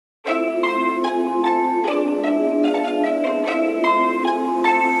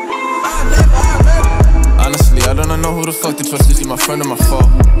I don't know who the fuck to trust. Is you my friend or my foe?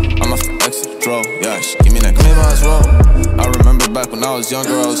 I'm a exit, bro. Yeah, she give me that claim as well. I remember back when I was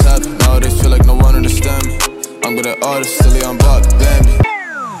younger, I was happy. Nowadays feel like no one understand me. I'm good at artists, silly, I'm Bob, Bambi.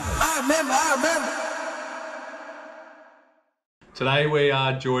 I remember. Today we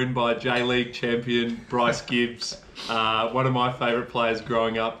are joined by J-League champion Bryce Gibbs, one of my favourite players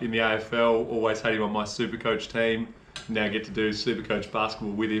growing up in the AFL. Always had him on my Supercoach team. Now get to do Supercoach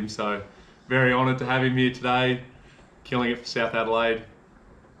basketball with him, so very honoured to have him here today. Killing it for South Adelaide.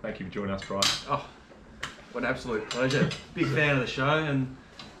 Thank you for joining us, Bryce. Oh, what an absolute pleasure. Big fan of the show and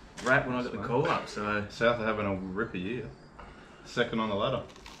rap when I got the call up. So South are having a ripper year. Second on the ladder.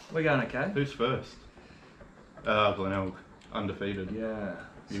 We're going okay. Who's first? Glenelg, undefeated. Yeah.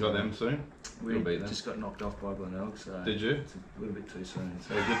 You got them soon? We You'll beat them. just got knocked off by Glenelg, so Did you? it's a little bit too soon.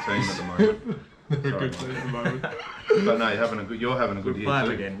 So. They're a good team at the moment. They're a good team at the moment. But no, you're having a good year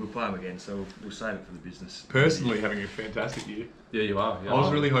too. We'll play them again, so we'll save it for the business. Personally having a fantastic year. Yeah, you are. I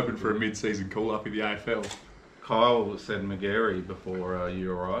was really hoping for a mid-season call-up in the AFL. Kyle said McGarry before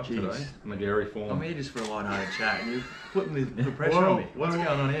you arrived today. McGarry form. I'm here just for a light-hearted chat, and you're putting the pressure on me. What's going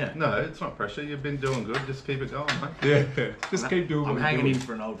on here? No, it's not pressure. You've been doing good. Just keep it going, mate. Yeah, just keep doing what I'm you're hanging doing. in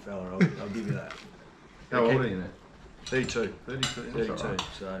for an old fella, I'll give you that. How old are you now? 32. 32. 32,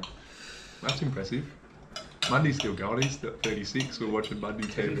 so... That's impressive. Mundy's still going, he's still 36. We're watching Mundy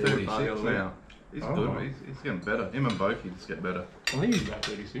He's 10 36 now. He's good. He's getting better. Him and Boki just get better. I think he's about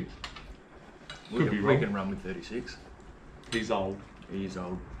 36. We Could be wrong. can run with 36. He's old. He is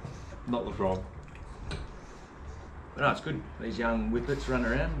old. Not LeBron. But no, it's good. These young whippets run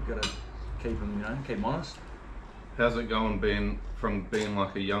around. We've got to keep them, keep them honest. How's it going from being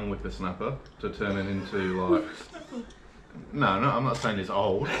like a young whippersnapper to turning into like... No, I'm not saying he's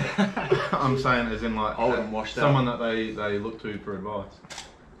old. I'm saying as in like old and washed someone up. that they look to for advice.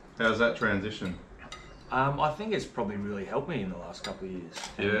 How's that transition? I think it's probably really helped me in the last couple of years.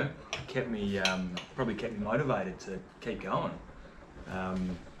 Yeah. Kept me, probably kept me motivated to keep going.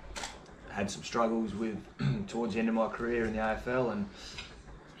 Had some struggles with towards the end of my career in the AFL, and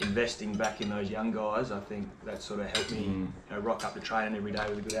investing back in those young guys, I think that sort of helped me rock up to training every day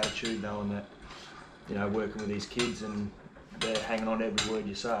with a good attitude, knowing that, working with these kids and they're hanging on to every word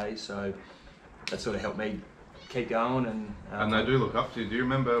you say. So that sort of helped me keep going. And they do look up to you. Do you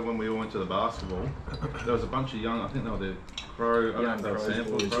remember when we all went to the basketball? There was a bunch of young, I think they were the Crow, I don't know if they were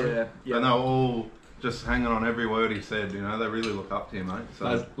SANFL Crow. Yeah. And they were all just hanging on every word he said, they really look up to you, mate.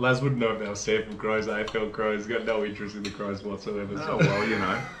 So. Laz wouldn't know if they were SANFL Crows, AFL Crows. He's got no interest in the Crows whatsoever. Oh,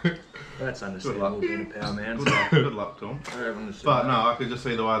 well, That's understandable being a power man. Good luck to them. But no, I could just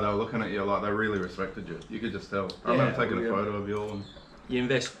see the way they were looking at you, like they really respected you. You could just tell. I remember taking a photo of you all. And you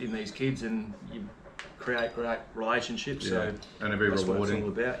invest in these kids and you create great relationships. So and it'd be that's rewarding.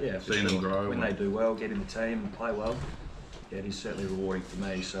 what it's all about. Yeah, seeing them grow. When they do well, get in the team and play well. Yeah, it is certainly rewarding for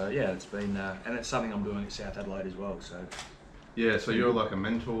me. So yeah, it's been, and it's something I'm doing at South Adelaide as well. So yeah, so you're like a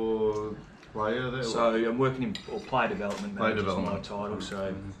mentor player there. So I'm working in player development. Player Is my development title.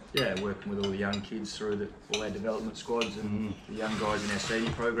 So yeah, working with all the young kids through all our development squads and the young guys in our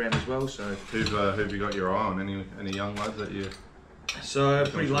senior program as well. So who've you got your eye on? Any young lads that you? So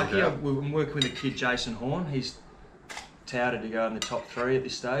pretty lucky. I'm working with a kid, Jason Horn. He's touted to go in the top 3 at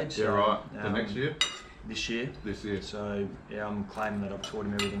this stage. Yeah, so, right. The next year. This year. So yeah, I'm claiming that I've taught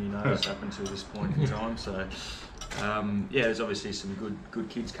him everything he knows up until this point in time. So yeah, there's obviously some good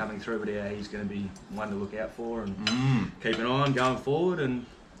kids coming through, but yeah, he's going to be one to look out for and keep an eye on going forward. And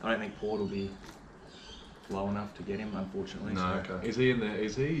I don't think Port will be low enough to get him, unfortunately. No, so. okay.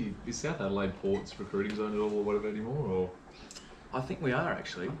 Is South Adelaide Port's recruiting zone at all or whatever anymore? Or I think we are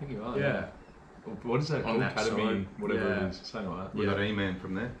actually. I think you are. Yeah. What is that? On that Academy, side, whatever it is, something like that. We got E-Man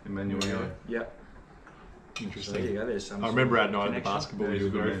from there, Emmanuel. Yep. Interesting. So there you go. There's some. I remember our night at the connection. basketball. Yeah, you were he's a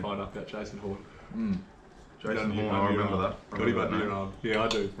good very man. fired up about Jason Horn. Jason Horn, I remember that. Got him under your arm. Yeah, I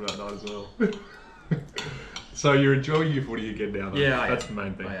do from that night as well. So you're enjoying your footy again now, though? Yeah, that's the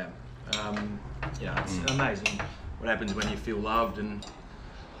main thing. I am. Yeah, it's amazing what happens when you feel loved and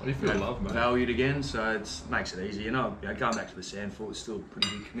What do you feel loved, mate? valued again. So it makes it easy. Going back to the SANFL, it's still a pretty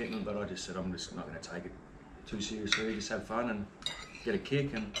big commitment, but I just said I'm just not going to take it too seriously. Just have fun and get a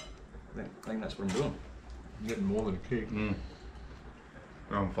kick, and I think that's what I'm doing. You're getting more than a kick.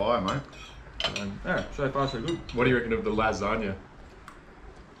 You're on fire, mate. Yeah, so far so good. What do you reckon of the lasagna?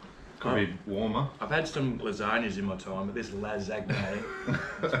 Could be warmer. I've had some lasagnas in my time, but this lasagna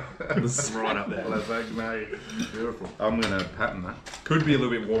is right up there. Lasagna. Beautiful. I'm going to pattern that. Could be a little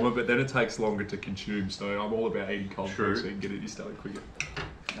bit warmer, but then it takes longer to consume, so I'm all about eating cold True. food so you can get it in your stomach quicker.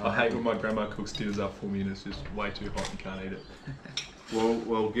 I hate when my grandma cooks dinners up for me and it's just way too hot and can't eat it.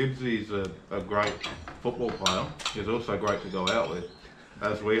 Well, Gibbsy's a great football player. He's also great to go out with.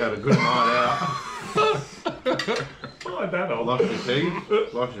 As we had a good night out. Oh, that old. Lost your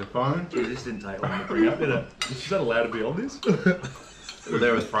keys, lost your phone. Gee, this didn't take long to bring up, did it? Is that allowed to be on this? We're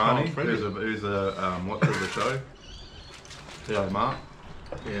there with Franny, Oh, who's a watcher of the show. Hello, Mark.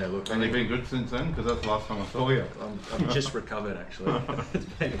 Yeah, look. And you've been good since then, because that's the last time I saw you. I'm just recovered actually. It's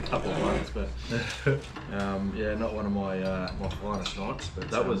been a couple of months, but yeah, not one of my finest nights.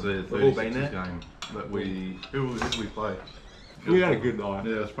 But That was the we've all been 36ers there. game that who did we play? We had a good night.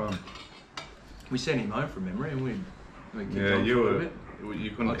 Yeah, it was fun. We sent him home from memory, and we kicked Yeah, on you for a were. bit. You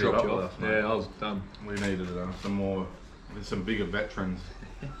couldn't I keep dropped up you with off. us, mate. Yeah, I was done. We needed some bigger veterans.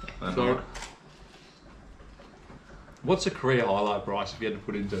 than So, that. what's a career highlight, Bryce, if you had to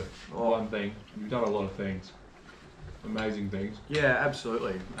put into Oh. one thing? You've done a lot of things. Amazing things. Yeah,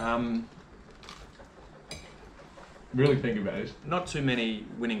 absolutely. Really think about it. Not too many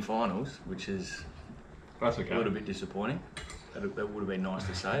winning finals, which is That's a okay. little bit disappointing. That would have been nice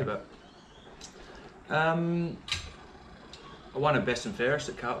to say, but I won a best and fairest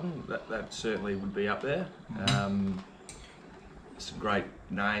at Carlton. That certainly would be up there. Some great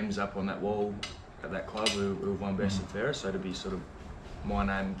names up on that wall at that club who have won best and fairest. So to be sort of my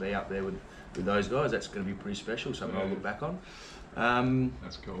name be up there with those guys, that's going to be pretty special. Something I'll look back on.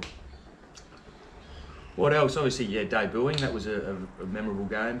 That's cool. What else? Obviously, yeah, debuting. That was a memorable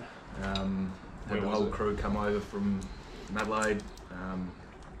game. Where Had the was whole it? crew come over from Adelaide,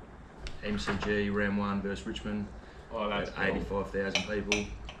 MCG, round 1 versus Richmond. Oh, that's cool. 85,000 people.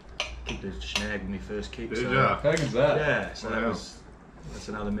 Kicked a snag with my first kick. Did so, ya? How good's that? Yeah, so Wow. that's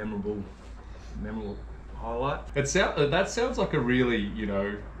another memorable highlight. That sounds like a really,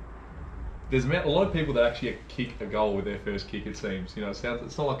 there's a lot of people that actually kick a goal with their first kick, it seems. It's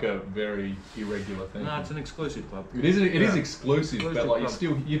not like a very irregular thing. No, it's an exclusive club. It is Yeah. exclusive, but Exclusive like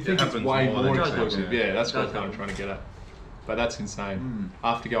club. you'd think it's happens way more more than exclusive. happen, Yeah, that's It what does I'm happen. trying to get at. But that's insane.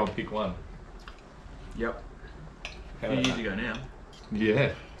 I have to go and pick one. Yep. How A few about years that? ago now.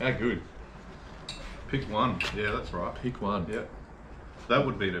 Yeah, how good. Pick one. Yeah, that's right. Pick one. Yeah. That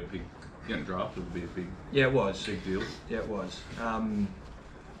would be the big. Getting drafted would be a big Yeah, it was. deal. Yeah, it was.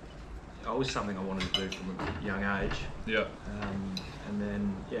 It was something I wanted to do from a young age. Yeah. And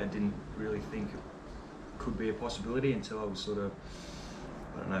then, yeah, didn't really think it could be a possibility until I was sort of,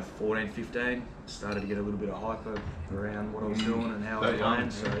 14, 15. Started to get a little bit of hype around what I was doing and how I That was young,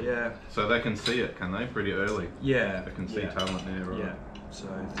 playing. So, yeah. So they can see it, can they? Pretty early. Yeah. They can see yeah. talent there, right? Yeah. So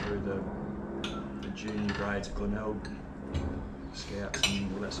through the junior grades at Glenelg, scouts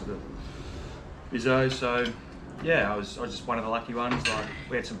and all that sort of bizzo. So yeah, I was just one of the lucky ones. Like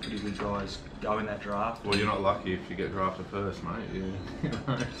we had some pretty good guys go in that draft. Well, you're not lucky if you get drafted first, mate.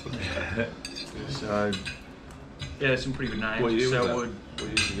 Yeah. So yeah, there's some pretty good names. What year was that? Selwood, What year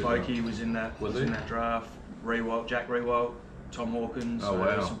did you get Bokey was in that Was in he? that draft. Rewalt, Jack Rewalt, Tom Hawkins. Oh, so wow.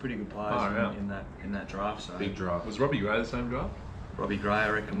 there's some pretty good players Oh, yeah. in that draft. So Big draft. Was Robbie Gray the same draft? Robbie Gray, I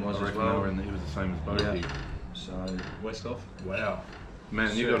reckon, was I as reckon well. they were he was the same as Bokey. Yeah. So Westhoff? wow.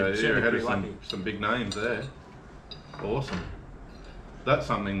 Man, you Certainly- got you're certainly ahead of pretty lucky. some big names there. Awesome. That's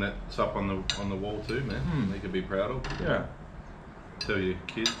something that's up on the wall too, man. They could be proud of. Yeah. Tell your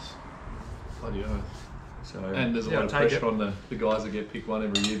kids. Bloody hell. So And there's a yeah, lot of I'll take pressure it. on the guys that get picked one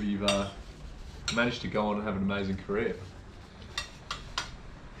every year, but you've managed to go on and have an amazing career.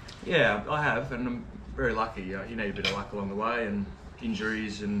 Yeah, I have, and I'm very lucky. You need a bit of luck along the way, and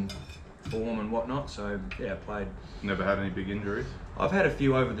injuries and form and whatnot. So yeah, played. Never had any big injuries. I've had a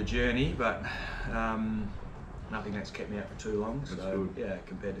few over the journey, but nothing that's kept me out for too long. That's So good. yeah,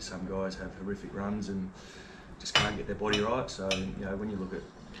 compared to some guys have horrific runs and just can't get their body right. So when you look at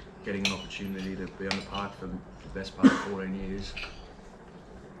getting an opportunity to be on the park for the best part of 14 years,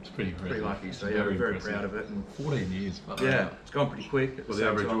 It's pretty impressive. pretty lucky. So It's yeah, we're very impressive. proud of it. And 14 years. Fuck. yeah, it's gone pretty quick. At Well, the the same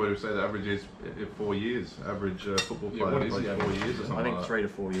average, time. what do we say? The average is 4 years. Average football Yeah, player what is plays the 4 average? years or something I think like 3 to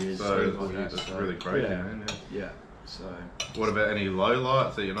 4 years. that. something So like that. that's So, really crazy, yeah. man. Yeah. Yeah. So What about any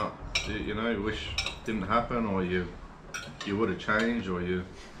lowlights that you're not, wish didn't happen, or you would have changed, or you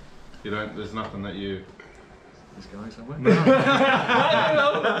don't? There's nothing that you. it's going somewhere. No,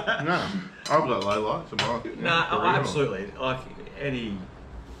 I've got lowlights. No, absolutely. Like any.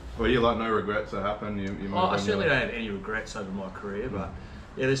 Well, you like no regrets that happen. You move I on, certainly you're- don't have any regrets over my career, but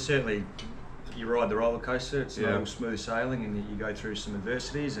yeah, there's certainly. You ride the roller coaster. It's not Yeah. all smooth sailing, and you go through some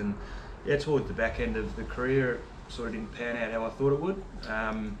adversities. And yeah, towards the back end of the career, it sort of didn't pan out how I thought it would.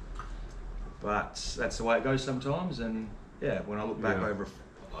 But that's the way it goes sometimes. And yeah, when I look back Yeah.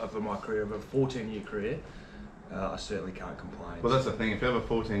 over my career, over a 14-year career, I certainly can't complain. Well, that's the thing. If you have a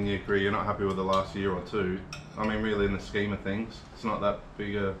 14-year career, you're not happy with the last year or two. I mean, really, in the scheme of things, it's not that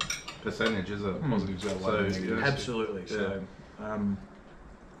big a percentage, is it? Positives outweigh the negatives. Absolutely. So,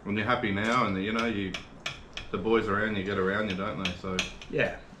 When you're happy now, and the boys around you get around you, don't they? So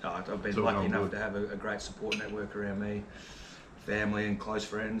yeah, I've been all lucky gone enough good. to have a great support network around me, family and close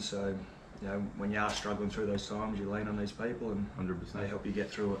friends. So, when you are struggling through those times, you lean on these people and 100%. they help you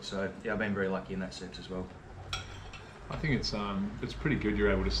get through it. So, yeah, I've been very lucky in that sense as well. I think it's pretty good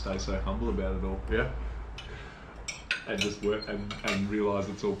you're able to stay so humble about it all. Yeah. And just work and realise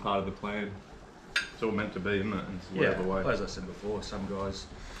it's all part of the plan. It's all meant to be, isn't it? It's Yeah, whatever way. as I said before, some guys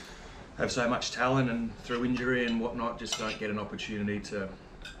have so much talent and through injury and whatnot just don't get an opportunity to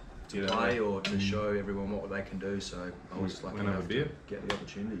play or to show everyone what they can do. So I was just lucky Wanna have enough a beer? to get the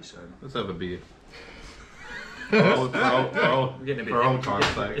opportunity. So Let's have a beer. For getting a bit old time's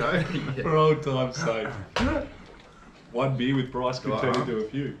sake, eh? For old time's sake. One beer with Bryce could turn into a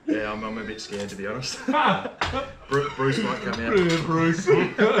few. Yeah, I'm a bit scared to be honest. Bruce might come out. Brilliant, Bruce.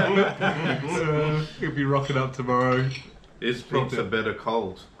 He'll be rocking up tomorrow. Is pizza better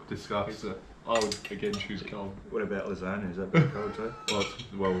cold? Discuss. I would again choose cold. What about lasagna? Is that bit cold too?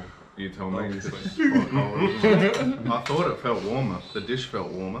 Well, you tell me. Obviously. It's quite cold. I thought it felt warmer. The dish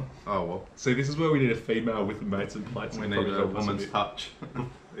felt warmer. Oh well. See, this is where we need a female with the mates and plates. We to need probably a help us woman's bit. touch.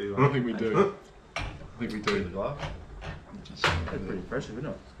 I think we do. I think we do. Glass. That's pretty impressive, isn't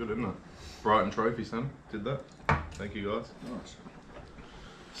it? It's good, isn't it? Brighton Trophy, son. Did that. Thank you, guys. Nice.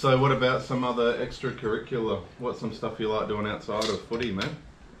 So, what about some other extracurricular? What's some stuff you like doing outside of footy, man?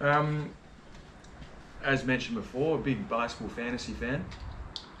 As mentioned before, a big basketball fantasy fan.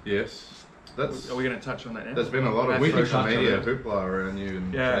 Yes. That's. Are we going to touch on that now? There's been a lot of We can social touch on media it. hoopla around you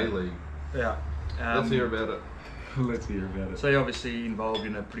and Yeah. J-League. Yeah. Let's hear about it. Let's hear about it. So you're obviously involved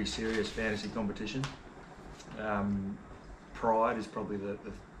in a pretty serious fantasy competition. Pride is probably the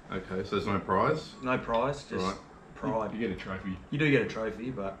Okay, so there's no prize? no prize, just Right. pride. You get a trophy. You do get a trophy,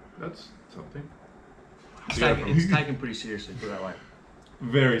 but That's something. it's taken pretty seriously, put it that way.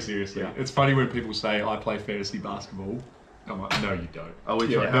 Very seriously. Yeah. It's funny when people say, I play fantasy basketball. I'm like, no, you don't. Are we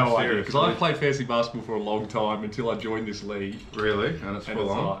Yeah, talking no how idea. serious? Because I've played fantasy basketball for a long time until I joined this league. Really? And it's And full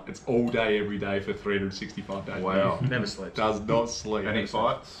on? it's all day, every day for 365 days. Wow. Never sleeps. Does not sleep. Any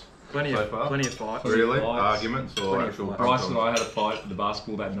fights? Plenty so of far? plenty of fights. Really? fights. Arguments or Plenty of actual fights. Bryce and punch-ons? I had a fight for the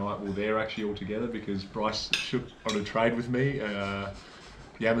basketball that night. We were there actually all together because Bryce shook on a trade with me.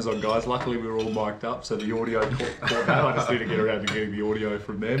 The Amazon guys, luckily we were all mic'd up, so the audio caught that. I just need to get around to getting the audio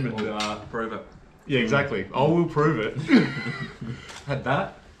from them. And Prove it. yeah, exactly. I will prove it. Had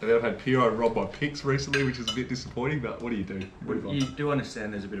that. And then I've had Piro rob my picks recently, which is a bit disappointing, but what do you do? Move on. You do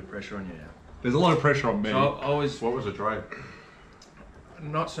understand there's a bit of pressure on you now. There's a lot of pressure on me. So I was What was the trade?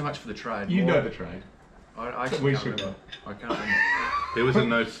 not so much for the trade. You more- know the trade. I actually We can't should remember. I can't remember. He was in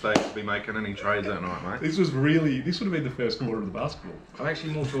no state to be making any trades that night, mate. This would have been the first quarter of the basketball. I'm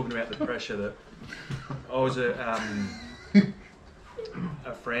actually more talking about the pressure that I was a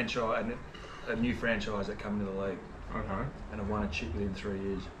franchise, a new franchise that come into the league, Okay. and I've won a chip within 3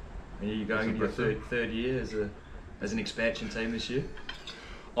 years. And you're going into your impressive. third year as an expansion team this year.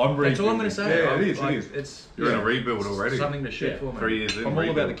 I'm That's all I'm going to say. Yeah, it is. Like, It is. It's You're in a rebuild already. something to shoot Yeah. for, man. 3 years in. I'm all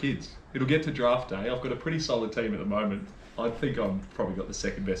about the rebuild. kids. It'll get to draft day. I've got a pretty solid team at the moment. I think I'm probably got the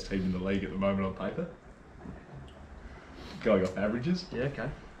second best team in the league at the moment on paper. Going off averages. Yeah, okay.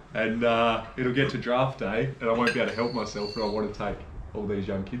 And it'll get to draft day and I won't be able to help myself and I want to take all these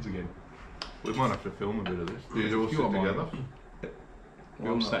young kids again. We might have to film a bit of this. Do you all You sit are mine. together? We Well,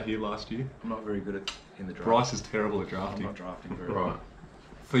 all I'm sat here last year. I'm not very good in the draft. Bryce is terrible at I'm drafting. not drafting very well. Right.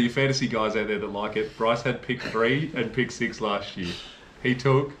 For you fantasy guys out there that like it, Bryce had pick 3 and pick 6 last year. He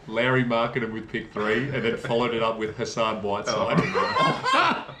took Larry Marketing with pick 3 and then followed it up with Hassan Whiteside.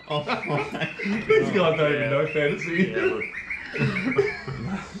 These guys don't even know fantasy. Yeah, look.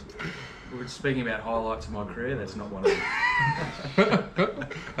 We're speaking about highlights of my career. That's not one of them.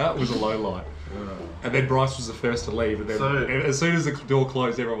 That was a low light. And then Bryce was the first to leave. And then So- and as soon as the door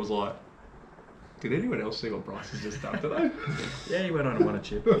closed, everyone was like, did anyone else see what Bryce has just done today? Yeah, he went on and won a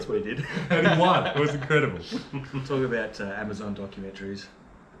chip. That's what he did. And he won. It was incredible. Talk about Amazon documentaries.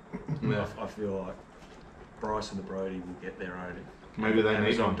 Yeah. I feel like Bryce and the Brody will get their own Maybe they need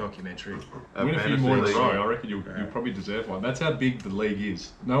Amazon one. documentary. Win a few fantasy more in a league. row. I reckon you'll probably deserve one. That's how big the league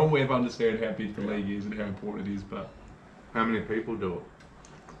is. No one will ever understand how big the league is and how important it is, but How many people do it?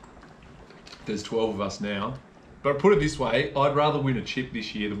 there's 12 of us now. But put it this way, I'd rather win a chip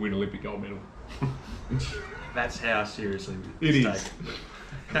this year than win an Olympic gold medal. That's how seriously It it's is.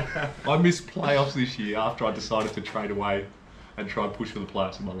 taken. I missed playoffs this year after I decided to trade away and try and push for the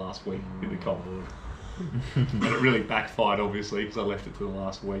playoffs in my last week in the comp. And it really backfired, obviously, because I left it to the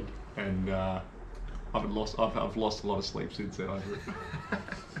last week. And I've lost a lot of sleep since then over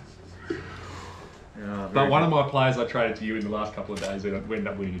it. But one of my players I traded to you in the last couple of days, we ended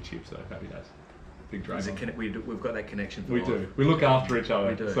up winning a chip, so happy days. Big Draymond. We've got that connection for We life. do. We look after each other.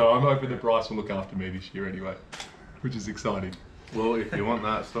 We do. So I'm hoping that Bryce will look after me this year anyway, which is exciting. Well, if you want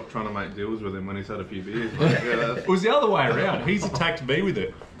that, stop trying to make deals with him when he's had a few beers. Like, It was the other way around. He's attacked me with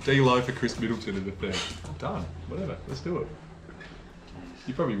it. D-Lo for Chris Middleton in the third. Done. Whatever. Let's do it.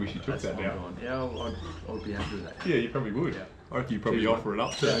 You probably wish you took that now. Yeah, I'd be happy with that. Yeah, you probably would. Yeah. I reckon you probably offer it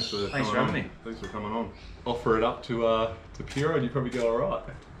up to Thanks for having me. Thanks for coming on. offer it up to Piero, and you probably go all right.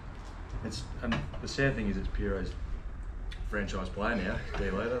 It's the sad thing is it's Piero's franchise player now.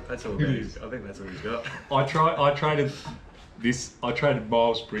 D-Lo. That's all. I think that's all he's got. I traded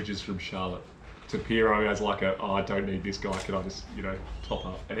Miles Bridges from Charlotte to Piero as like I don't need this guy. Can I just top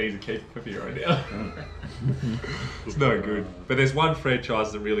up? And he's a keeper for Piero now. It's no good. But there's one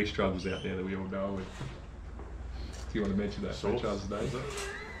franchise that really struggles out there that we all know. And do you want to mention that franchise's name?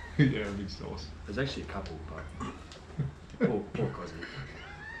 Yeah, big Sauce. There's actually a couple, but poor Cosy.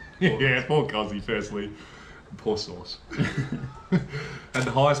 Yeah, poor Cozzy, firstly. Poor Sauce. And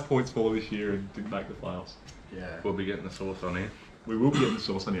the highest points for this year and didn't make the playoffs. Yeah. We'll be getting the sauce on here. We will be getting the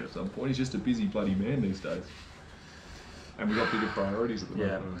Sauce on here at some point. He's just a busy bloody man these days. And we've got bigger priorities at the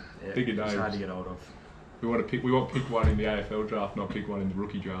moment. Yeah. Bigger names. It's hard to get hold of. We want pick one in the AFL draft, not pick one in the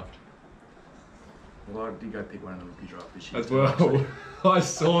rookie draft. Well, I did go pick one in the rookie draft this year. As well. I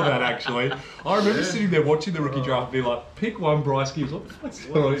saw that actually. I remember sitting there watching the rookie draft and being like, pick one Bryce Gibbs. What the fuck's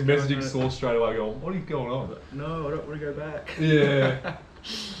going on? He's messaging Sauce straight away going, what is going on? No, I don't want to go back. Yeah.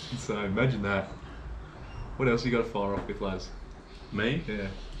 So imagine that. What else you got to fire off with, lads? Me? Yeah.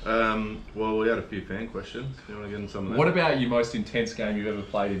 Well, we had a few fan questions. You want to get in some of that? What about your most intense game you've ever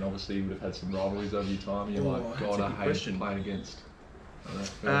played in? Obviously, you would have had some rivalries over your time. And you're like, that's God, a I good hate question. playing against.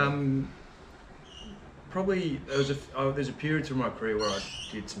 Probably there's a period through my career where I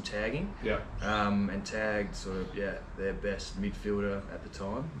did some tagging. Yeah. And tagged sort of their best midfielder at the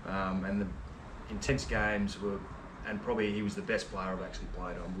time. And the intense games were, and probably he was the best player I've actually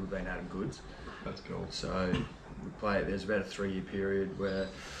played on, would have been Adam Goods. That's cool. So we played. There's about a 3-year period where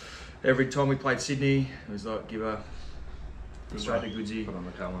every time we played Sydney, it was like give a straight to Goodsy. Put on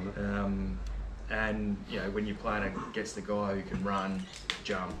the calendar. And when you're playing against the guy who can run,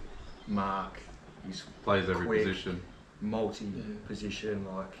 jump, mark, he's Plays every quick, position. multi-position,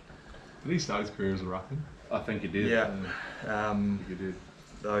 like. Did he start his career as a ruckman? I think he did. Yeah. I think he did.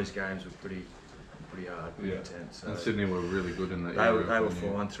 Those games were pretty hard, pretty intense. So And Sydney were really good in that they era. were when you-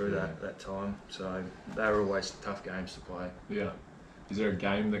 flying through that time, so they were always tough games to play. Yeah. Is there a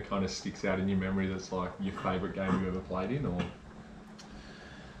game that kind of sticks out in your memory that's like your favourite game you ever played in, or?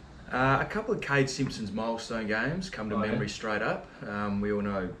 A couple of Cade Simpson's milestone games come to memory straight up. We all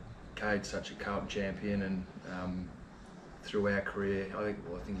know Cade's such a Carlton champion, and through our career, I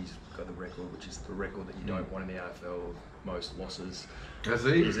think he's got the record, which is the record that you don't want in the AFL of most losses. Has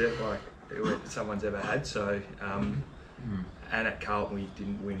he? Is it like someone's ever had? So, and at Carlton we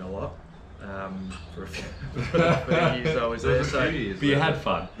didn't win a lot for a few years I was there. So, But you had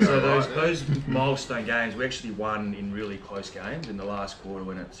fun. so those milestone games, we actually won in really close games in the last quarter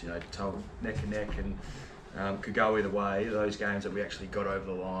when it's neck and neck and could go either way. Those games that we actually got over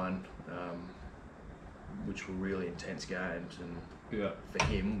the line, which were really intense games, and for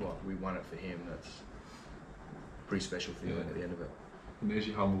him, we won it for him. That's a pretty special feeling at the end of it. And there's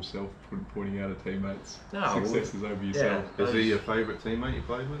your humble self pointing out a teammate's No, successes over yourself. Is he your favourite teammate you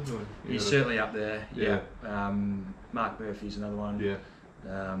played with? Or He's certainly up there. Yeah. Mark Murphy's another one.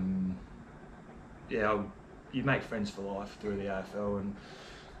 Yeah. You make friends for life through the AFL, and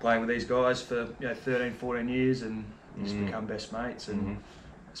playing with these guys for 13, 14 years, and you just become best mates. And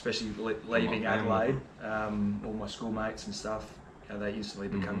especially leaving Adelaide, all my schoolmates and stuff, they instantly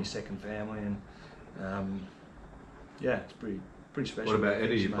become your second family, and it's pretty special. What about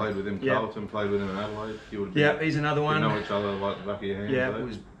Eddie? You played with him, Carlton, played with him in Adelaide. You would have he's another one. You know each other like the back of your hand. Yeah, it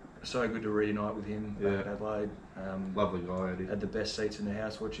was so good to reunite with him back at Adelaide. Lovely guy, Eddie. Had the best seats in the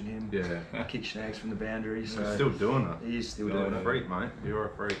house watching him. Yeah. Kick snags from the boundary. So He's still doing it. he is still You're doing a it. freak, mate. You're a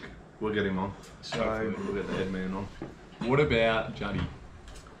freak. We'll get him on. So We'll get the head man on. What about Juddy?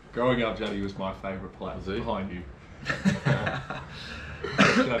 Growing up, Juddy was my favourite player. Was he? Behind you.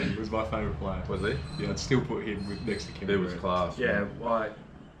 Juddy was my favourite player. Was he? Yeah, I'd still put him next to Kevin. He was class. yeah, man.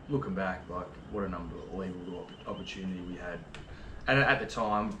 looking back, what an unbelievable opportunity we had. And at the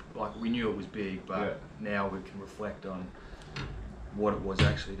time, we knew it was big, but now we can reflect on what it was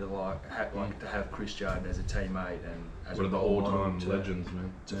actually to to have Chris Judd as a teammate and as One a of the role all-time model legends,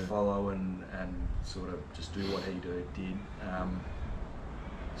 man. to follow and sort of just do what he did.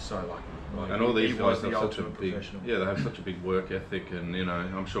 so lucky. And all these he guys was the have such a ultimate big, professional. they have such a big work ethic, and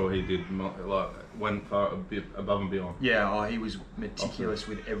I'm sure he did went far a bit above and beyond. Yeah, he was meticulous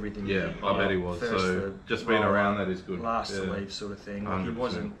with everything. he Yeah, did. I bet he was. First So the just being roll around up, that is good. Last to Yeah. leave sort of thing. Like, he 100%.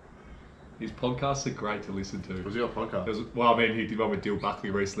 wasn't. His podcasts are great to listen to. Was he on podcast? He did one with Dill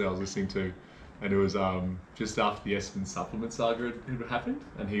Buckley recently I was listening to, and it was just after the Essendon supplement saga had happened,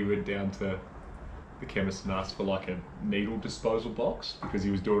 and he went down to the chemist and asked for like a needle disposal box because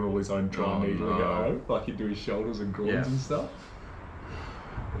he was doing all his own dry needling at home, like he'd do his shoulders and groins and stuff.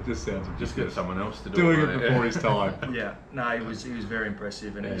 It just sounds Just get someone else to do doing it. it before his time. Yeah, no, he was very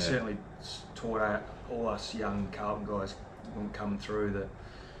impressive, and he certainly taught all us young Carlton guys coming through that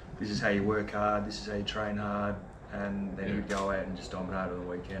this is how you work hard, this is how you train hard, and then he would go out and just dominate on the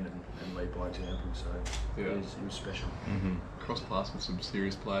weekend and lead by example. So he was special. Mm-hmm. Cross class with some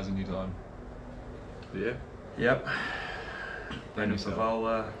serious players in your time. Yeah. Yep. Brendan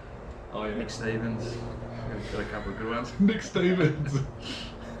Favola, Nick Yeah. Stevens, got a couple of good ones. Nick Stevens. Is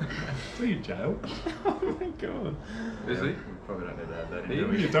he in jail? Oh my god. Is he? We probably don't need to add that in. You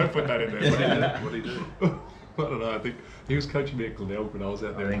do we? don't put that in there. What did he do? I don't know. I think he was coaching me at Glenelg when I was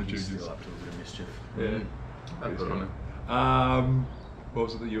out there I in think the he's juniors. still up to a bit of mischief. Yeah. That's good on him. What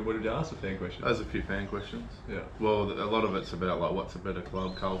was it that you wanted to ask? A fan question. There's a few fan questions. Yeah. Well, a lot of it's about like what's a better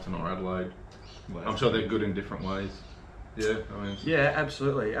club, Carlton or Adelaide. Well, I'm sure they're good in different ways. Yeah, I mean. Yeah,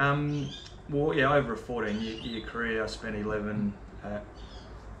 absolutely. Well, yeah, over a 14-year career, I spent 11 at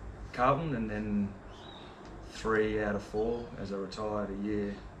Carlton, and then 3 out of 4 as I retired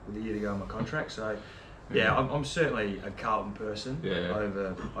with a year to go on my contract. So, yeah, I'm certainly a Carlton person. Yeah.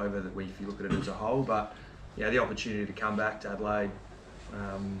 Over that, if you look at it as a whole, but yeah, the opportunity to come back to Adelaide.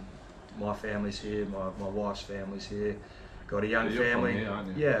 My family's here, my wife's family's here. Got a young You're from family. here,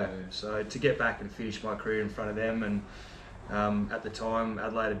 aren't you? Yeah. So to get back and finish my career in front of them, and at the time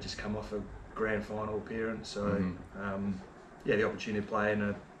Adelaide had just come off a grand final appearance, so yeah, the opportunity to play in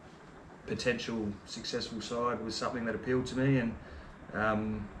a potential successful side was something that appealed to me, and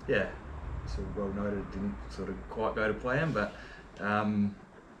yeah, sort of well noted, it didn't sort of quite go to plan, but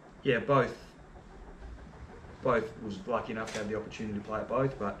yeah, both was lucky enough to have the opportunity to play at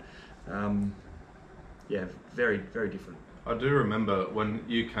both, but yeah, very, very different. I do remember when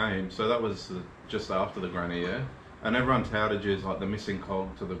you came, so that was just after the granny, yeah? And everyone touted you as like the missing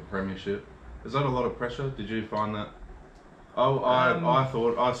cog to the premiership. Is that a lot of pressure? Did you find that? Oh, I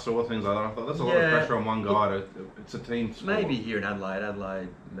thought, I saw things like that. I thought that's a lot of pressure on one guy. It's a team sport. Maybe here in Adelaide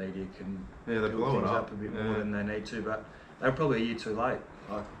media can they build blow things it up a bit more than they need to, but they were probably a year too late.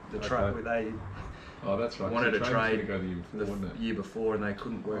 Like the trade, they Oh, that's right. wanted to The trade go the year before, the wasn't it? year before, and they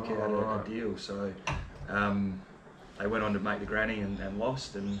couldn't work out right. a deal. So they went on to make the granny and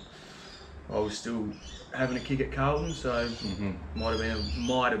lost, and I was still having a kick at Carlton, so might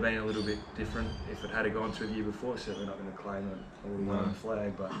have been a little bit different if it had gone through the year before. Certainly not going to claim an all-round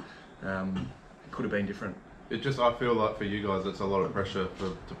flag, but it could have been different. It just, I feel like for you guys, it's a lot of pressure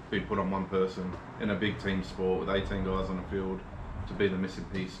to be put on one person in a big team sport with 18 guys on the field to be the missing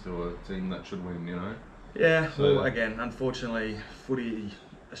piece to a team that should win, you know? Yeah, So, well, again, unfortunately,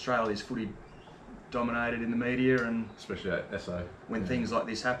 Australia's footy dominated in the media, and especially at SA. when things like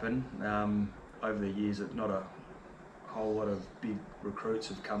this happen, over the years, not a whole lot of big recruits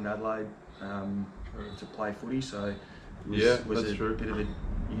have come to Adelaide to play footy, so it was that's a true. bit of a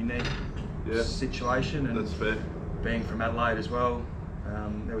unique Yeah, situation, and that's fair. being from Adelaide as well,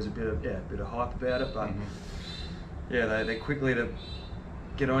 there was a bit of hype about it, but yeah, they quickly to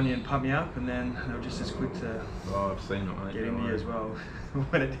get on you and pump you up, and then they were just as quick to Oh, I've seen it, mate. get into you as well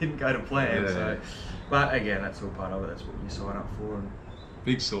when it didn't go to plan. Yeah. So, but again, that's all part of it. That's what you sign up for, and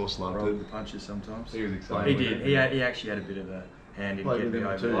Big Sauce loved roll it. with the punches sometimes. He was excited. He did. He actually had a bit of a hand in Played getting with me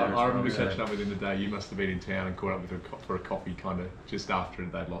him over too. there. as I remember well, catching so. up with him today. You must have been in town and caught up with him for a coffee, kind of just after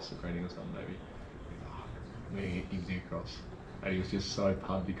they'd lost the grading or something, maybe. He was across, and he was just so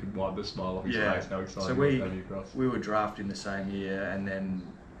pumped he couldn't wipe the smile off his face. How excited So he was to have you across. we were drafted in the same year, and then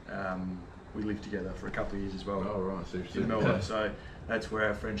we lived together for a couple of years as well. Oh, right. So In Melbourne, so that's where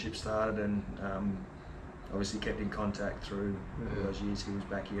our friendship started, and obviously kept in contact through all those years he was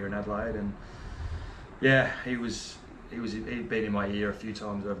back here in Adelaide, and yeah, he'd been in my ear a few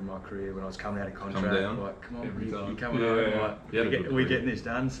times over my career when I was coming out of contract. down Like, come on, every you time. coming Yeah, over? yeah. Like, He had a good we're career. getting this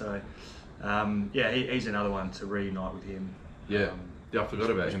done. So yeah, he's another one to reunite with him. Yeah. Yeah, I forgot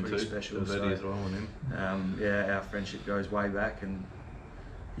about was him too. pretty special, There was so- Eddie as well and him. Yeah, our friendship goes way back, and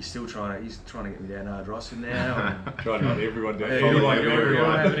He's trying to get me down Ardrossan now. Trying to get everyone down. Everyone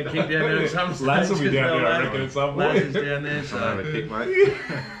having a kick down there at some stage. Lads will be as down well, there, I mate. reckon, at some Lads point. is down there, so. Have a kick,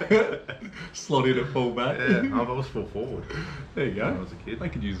 mate. Slot in at full back. Yeah, I was full forward. There you go. When I was a kid. They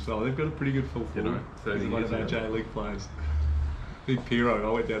could use well. They've got a pretty good full You forward. know, 30 He's one of years our ago. J-League players. Big Piro.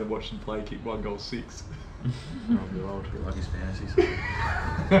 I went down and watched him play, kick 1 goal 6. Oh, you're old. You like his fantasies.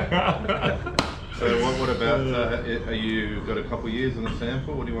 So what about, are you got a couple of years in the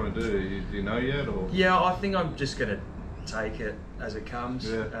SANFL? What do you want to do? Do you know yet? Or? Yeah, I think I'm just going to take it as it comes.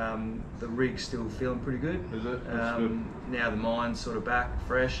 Yeah. The rig's still feeling pretty good. Is it? That's good. Now the mind's sort of back,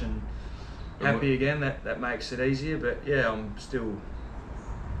 fresh and And happy again. That makes it easier. But yeah, I'm still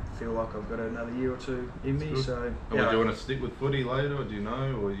feel like I've got another year or two in me. good. So And yeah. would you want to stick with footy later, or do you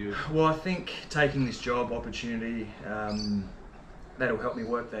know? Or you? Well, I think taking this job opportunity, that'll help me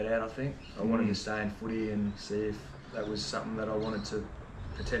work that out, I think. I wanted to stay in footy and see if that was something that I wanted to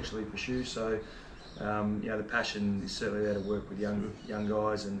potentially pursue. So, the passion is certainly there to work with young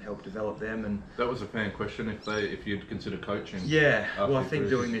guys and help develop them. And That was a fan question. If you'd consider coaching. yeah, well, I after think your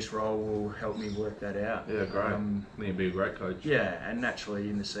doing career. this role will help me work that out. Yeah, great. I think you'd be a great coach. Yeah, and naturally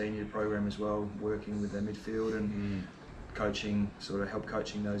in the senior program as well, working with the midfield and coaching, sort of help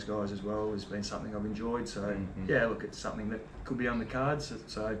coaching those guys as well has been something I've enjoyed. So yeah, look, it's something that could be on the cards.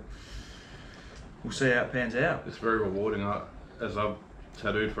 So we'll see how it pans out. It's very rewarding. As I've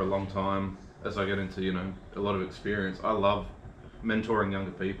tattooed for a long time, as I get into a lot of experience, I love mentoring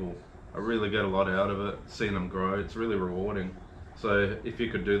younger people. I really get a lot out of it, seeing them grow. It's really rewarding. So if you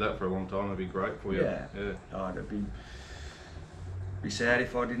could do that for a long time, it'd be great for you. Yeah. Oh, it'd be sad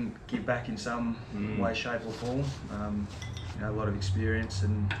if I didn't give back in some way, shape or form. A lot of experience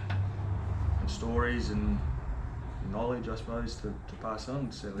and stories and knowledge, I suppose, to pass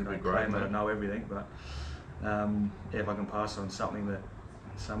on. Certainly That'd don't be great, claim that I mate. know everything, but if I can pass on something that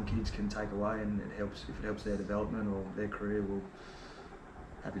some kids can take away and if it helps their development or their career, well,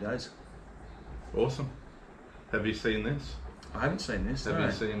 happy days. Awesome. Have you seen this? I haven't seen this. Have no.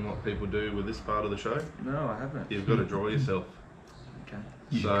 you seen what people do with this part of the show? No, I haven't. You've got to draw yourself. Okay.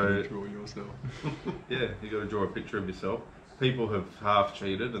 You So- can draw yourself. Yeah, you've got to draw a picture of yourself. People have half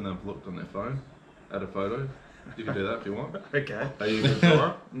cheated and they've looked on their phone at a photo. You can do that if you want. Okay. Are you a good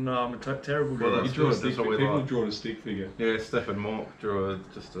drawer? No, I'm a terrible Well, drawer. You draw a good, stick that's what we figure. People like. draw a stick figure. Yeah, Stephen Mork drew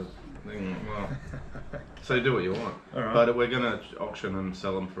just a thing. Well, so do what you want. All right. But we're going to auction and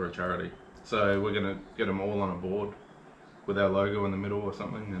sell them for a charity. So we're going to get them all on a board with our logo in the middle or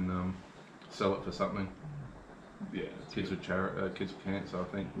something and sell it for something. Yeah. Kids with kids with cancer, I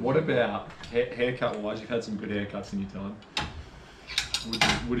think. What about haircut wise? You've had some good haircuts in your time.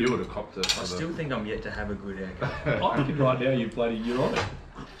 Would you would have copped it? I still think I'm yet to have a good haircut. I reckon right now you're on it.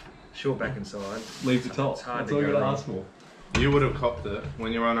 Short back and side. Leave the top. It's hard That's to all you go gotta wrong. ask for. You would have copped it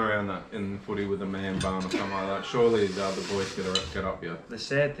when you run around in footy with a man bun or something like that. Surely the other boys get up you. The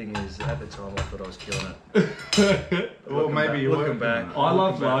sad thing is, at the time, I thought I was killing it. Well, maybe you looking were. back. I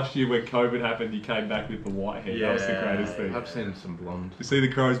loved Looking back. last year when COVID happened, you came back with the white hair. That was the Yeah. greatest thing. I've seen some blonde. You see the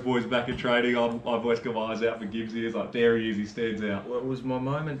Crows boys back in training, I've always got my eyes out for Gibbs here. It's like, there he is, he stands out. Well, it was my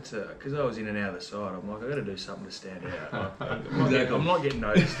moment because I was in and out of the side. I'm like, I got to do something to stand out. Like, Exactly. I'm not getting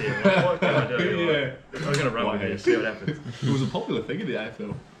noticed here. Like, what can I do? Yeah. Like, I'm going to run White with hair. it, see what happens. It was a popular thing in the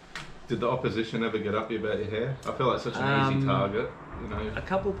AFL. Did the opposition ever get up you about your hair? I feel like such an easy target. You know. A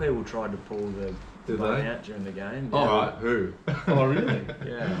couple of people tried to pull the Did bone they? out during the game. Oh, Yeah. Right. Who? Oh, really?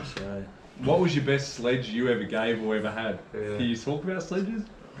 Yeah, so. What was your best sledge you ever gave or ever had? Yeah. Can you talk about sledges?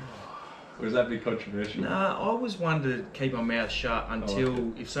 Or is that a bit controversial? Nah, I was one to keep my mouth shut until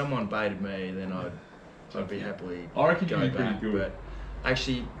okay. if someone baited me, then I'd be happily I reckon go you'd be pretty back. good. But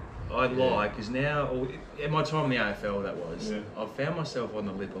actually, I lie because now, or at my time in the AFL, that was, Yeah. I've found myself on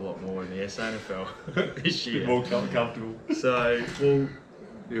the lip a lot more in the SANFL this Bit year. more comfortable. So, well,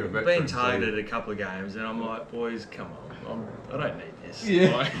 You're a veteran. being so targeted a couple of games, and I'm like, boys, come on, I don't need this.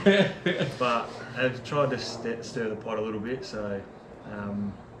 Yeah. Like, but I've tried to stir the pot a little bit, so.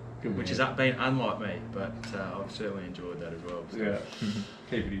 Good Which man. has been unlike me, but I've certainly enjoyed that as well. So. Yeah.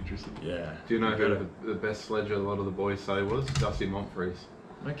 Keep it interesting. Yeah. Do you know Got who it. the best sledger a lot of the boys say was? Dusty Montfries.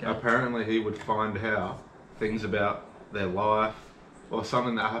 Okay. Apparently he would find out things about their life or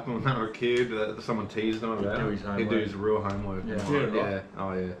something that happened when they were a kid that someone teased them about. do his He'd homework. do his real homework. Yeah. Yeah, right. Yeah.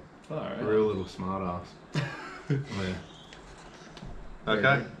 Oh yeah. Alright. Real little smart ass. Yeah.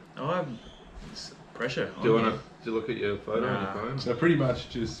 Okay. It's pressure. Do you on want to look at your photo on Nah. your phone? So pretty much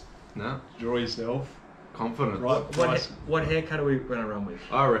just No. draw yourself. Confidence. Right. What haircut are we going to run with?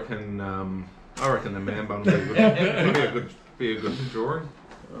 I reckon the man bun would be good. Be a good drawing.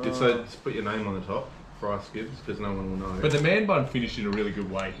 So just put your name on the top. Bryce Gibbs because no one will know. But the man bun finished in a really good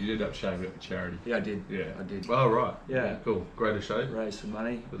way. You ended up shaving it for charity. Yeah, I did. Yeah. I did. Oh right. Yeah. Cool. Greater shape. Raised some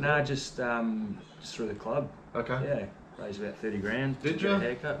money. Was No, it? just through the club. Okay. Yeah. Raised about 30 grand. Did to you? get a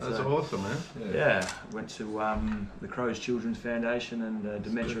haircut. That's so- awesome, man. Yeah, went to the Crows Children's Foundation and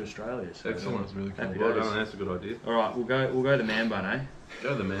Dementia Australia. So Excellent. That's really cool. Happy Well days. done. That's a good idea. All right, we'll go the man bun, eh?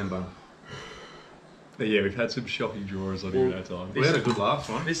 Go the man bun. But yeah, we've had some shocking drawers on you Well, that time. We had a good last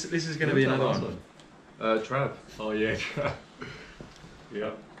one. This is going to be another one. Trav. Oh yeah.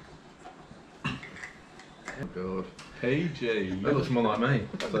 Yep. Oh god. PG. That looks more like me.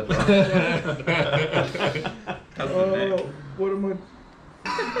 So far. What am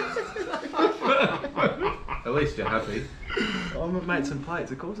At least you're happy. I? I'm made some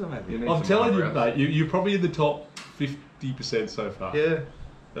plates. Of course I'm happy. You need I'm some telling you, eyebrows. mate, you're probably in the top 50% so far. Yeah.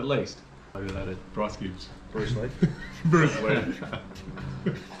 At least. Look at that, Bryce Gibbs. Bruce Lee. Bruce Lee.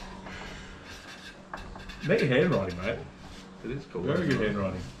 Neat handwriting, mate. It is cool. Very good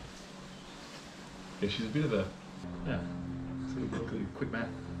handwriting. Yeah, she's a bit of a... Yeah. Quick math.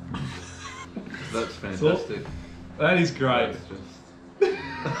 That's fantastic. That is great. That's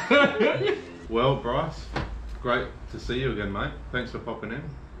just... Well, Bryce, great to see you again, mate. Thanks for popping in.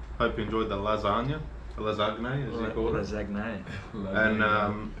 Hope you enjoyed the lasagna, as you call it. Lasagne. And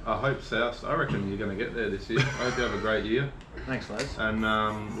I hope South, I reckon you're going to get there this year. I hope you have a great year. Thanks, lads.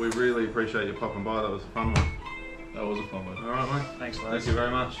 And we really appreciate you popping by. That was a fun one. That was a fun one. All right, mate. Thanks, lads. Thank you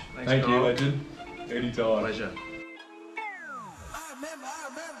very much. Thanks, Thank you, Kyle. legend. Anytime. Pleasure. I remember.